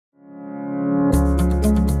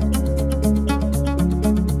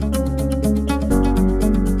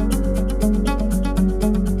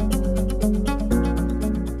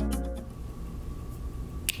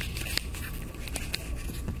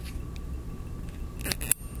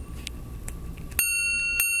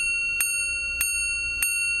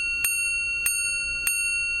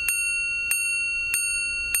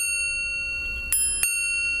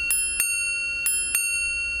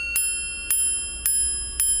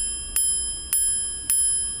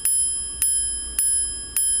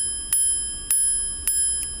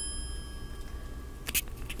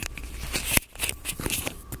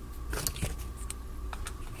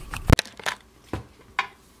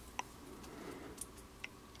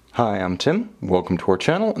Hi, I'm Tim. Welcome to our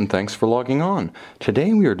channel and thanks for logging on.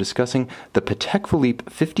 Today we are discussing the Patek Philippe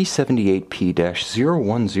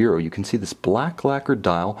 5078P-010. You can see this black lacquered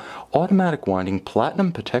dial, automatic winding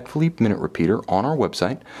platinum Patek Philippe minute repeater on our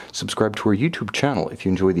website. Subscribe to our YouTube channel if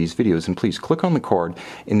you enjoy these videos, and please click on the card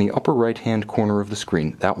in the upper right hand corner of the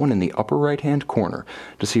screen, that one in the upper right hand corner,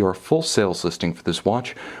 to see our full sales listing for this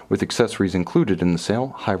watch with accessories included in the sale,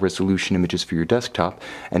 high resolution images for your desktop,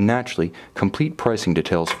 and naturally complete pricing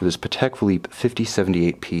details for this Patek Philippe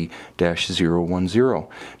 5078P-010.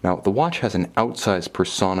 Now, the watch has an outsized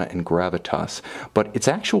persona and gravitas, but its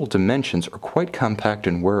actual dimensions are quite compact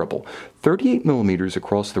and wearable. 38 millimeters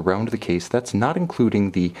across the round of the case. That's not including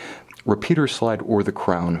the repeater slide or the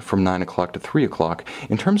crown from 9 o'clock to 3 o'clock.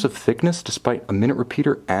 In terms of thickness, despite a minute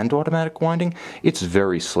repeater and automatic winding, it's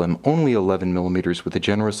very slim, only 11 millimeters with a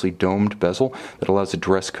generously domed bezel that allows a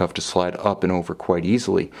dress cuff to slide up and over quite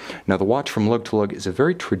easily. Now, the watch from lug to lug is a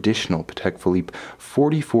very traditional Patek Philippe,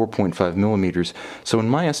 44.5 millimeters, so in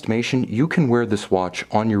my estimation, you can wear this watch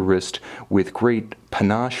on your wrist with great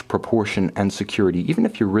panache, proportion, and security, even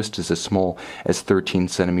if your wrist is as small as 13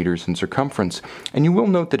 centimeters in circumference. And you will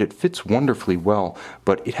note that it fits wonderfully well,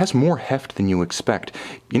 but it has more heft than you expect.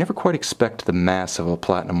 You never quite expect the mass of a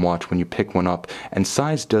platinum watch when you pick one up, and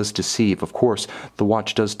size does deceive. Of course, the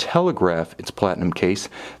watch does telegraph its platinum case,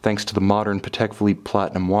 thanks to the modern Patek Philippe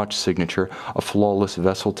platinum watch signature, a flawless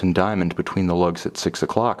Vesselton diamond between the lugs at 6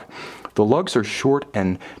 o'clock. The lugs are short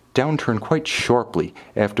and downturn quite sharply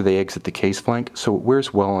after they exit the case flank, so it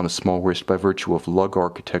wears well on a small wrist by virtue of lug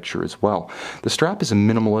architecture as well. The strap is a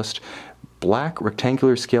minimalist, black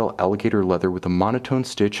rectangular scale alligator leather with a monotone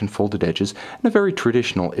stitch and folded edges, and a very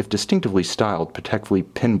traditional, if distinctively styled, Patek Philippe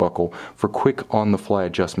pin buckle for quick on-the-fly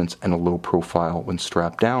adjustments and a low profile when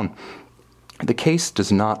strapped down. The case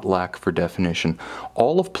does not lack for definition.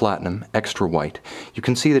 All of platinum, extra white. You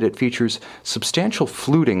can see that it features substantial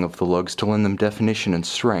fluting of the lugs to lend them definition and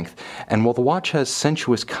strength, and while the watch has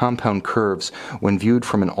sensuous compound curves when viewed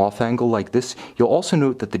from an off angle like this, you'll also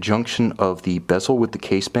note that the junction of the bezel with the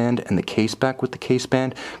case band and the case back with the case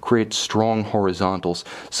band creates strong horizontals,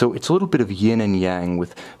 so it's a little bit of yin and yang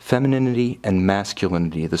with femininity and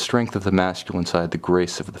masculinity, the strength of the masculine side, the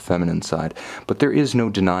grace of the feminine side, but there is no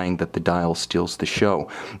denying that the dial steals the show.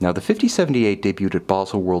 Now, the 5078 debuted at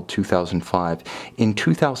Basel World 2005. In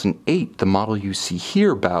 2008, the model you see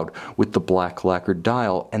here bowed with the black lacquered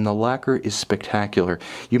dial, and the lacquer is spectacular.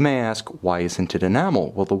 You may ask, why isn't it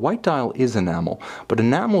enamel? Well, the white dial is enamel, but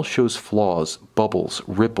enamel shows flaws, bubbles,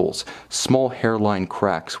 ripples, small hairline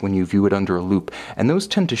cracks when you view it under a loupe, and those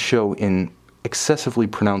tend to show in excessively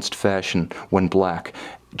pronounced fashion when black.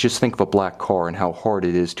 Just think of a black car and how hard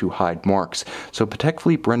it is to hide marks. So Patek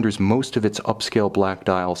Philippe renders most of its upscale black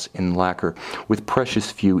dials in lacquer, with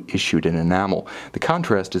precious few issued in enamel. The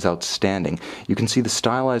contrast is outstanding. You can see the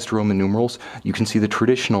stylized Roman numerals, you can see the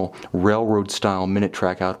traditional railroad-style minute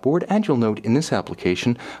track outboard, and you'll note in this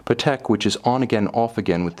application, Patek, which is on again, off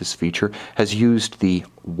again with this feature, has used the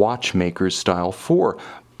watchmaker's style 4.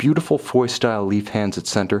 Beautiful foy-style leaf hands at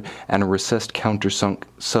center, and a recessed countersunk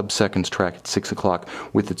sub-seconds track at 6 o'clock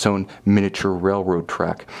with its own miniature railroad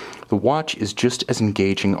track. The watch is just as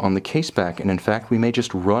engaging on the case back, and in fact we may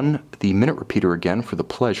just run the minute repeater again for the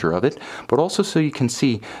pleasure of it, but also so you can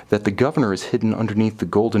see that the governor is hidden underneath the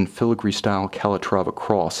golden filigree-style Calatrava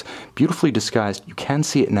cross. Beautifully disguised, you can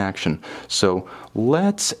see it in action. So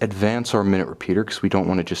let's advance our minute repeater, because we don't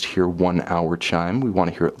want to just hear 1 hour chime, we want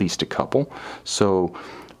to hear at least a couple. So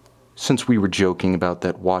since we were joking about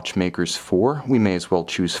that watchmaker's 4, we may as well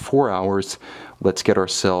choose 4 hours. Let's get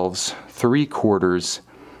ourselves 3/4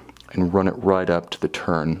 and run it right up to the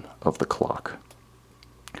turn of the clock.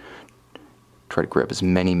 Try to grab as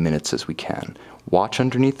many minutes as we can. Watch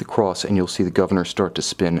underneath the cross and you'll see the governor start to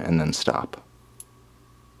spin and then stop.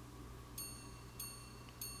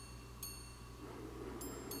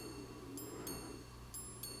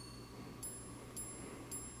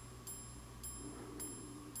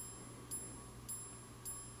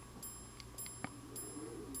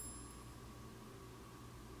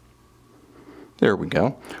 There we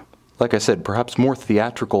go. Like I said, perhaps more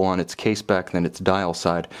theatrical on its case back than its dial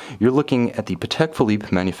side. You're looking at the Patek Philippe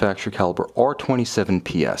manufacturer caliber R27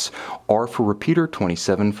 PS. R for repeater,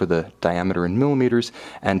 27 for the diameter in millimeters,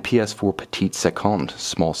 and PS for petite seconde,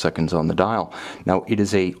 small seconds on the dial. Now, it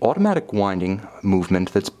is a automatic winding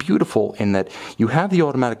movement that's beautiful in that you have the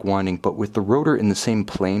automatic winding, but with the rotor in the same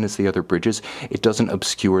plane as the other bridges, it doesn't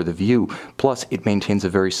obscure the view. Plus, it maintains a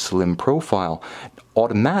very slim profile.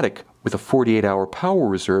 Automatic with a 48-hour power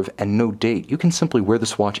reserve and no date. You can simply wear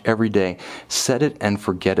this watch every day, set it and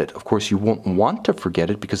forget it. Of course, you won't want to forget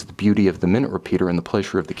it because of the beauty of the minute repeater and the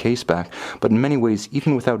pleasure of the case back, but in many ways,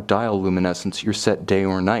 even without dial luminescence, you're set day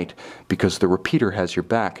or night because the repeater has your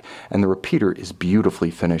back, and the repeater is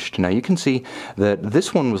beautifully finished. Now, you can see that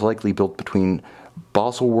this one was likely built between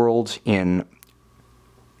Baselworld in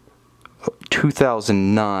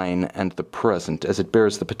 2009 and the present, as it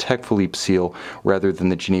bears the Patek Philippe seal rather than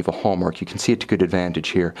the Geneva hallmark. You can see it to good advantage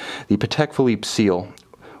here. The Patek Philippe seal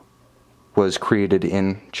was created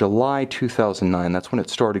in July 2009. That's when it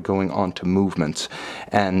started going on to movements.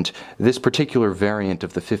 And this particular variant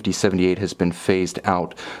of the 5078 has been phased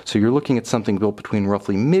out. So you're looking at something built between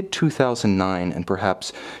roughly mid-2009 and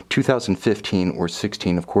perhaps 2015 or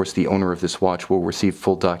 16. Of course, the owner of this watch will receive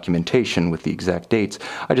full documentation with the exact dates.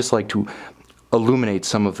 I just like to illuminate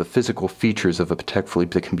some of the physical features of a Patek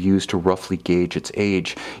Philippe that can be used to roughly gauge its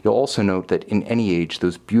age. You'll also note that in any age,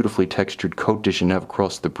 those beautifully textured Côte de Genève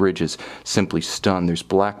across the bridges simply stun. There's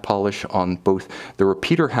black polish on both the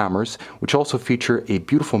repeater hammers, which also feature a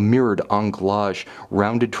beautiful mirrored anglage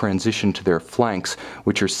rounded transition to their flanks,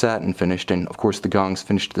 which are satin finished, and of course the gongs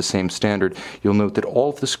finished to the same standard. You'll note that all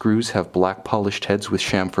of the screws have black polished heads with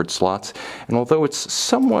chamfered slots, and although it's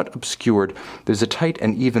somewhat obscured, there's a tight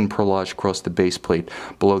and even perlage across the base plate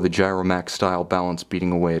below the Gyromax style balance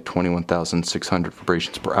beating away at 21,600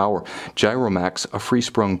 vibrations per hour. Gyromax, a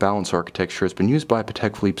free-sprung balance architecture, has been used by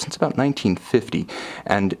Patek Philippe since about 1950,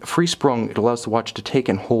 and free-sprung, it allows the watch to take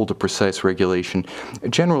and hold a precise regulation.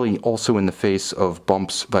 Generally, also in the face of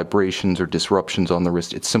bumps, vibrations, or disruptions on the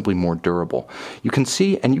wrist, it's simply more durable. You can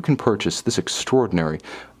see and you can purchase this extraordinary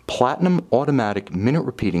platinum automatic minute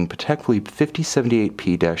repeating Patek Philippe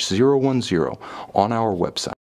 5078P-010 on our website.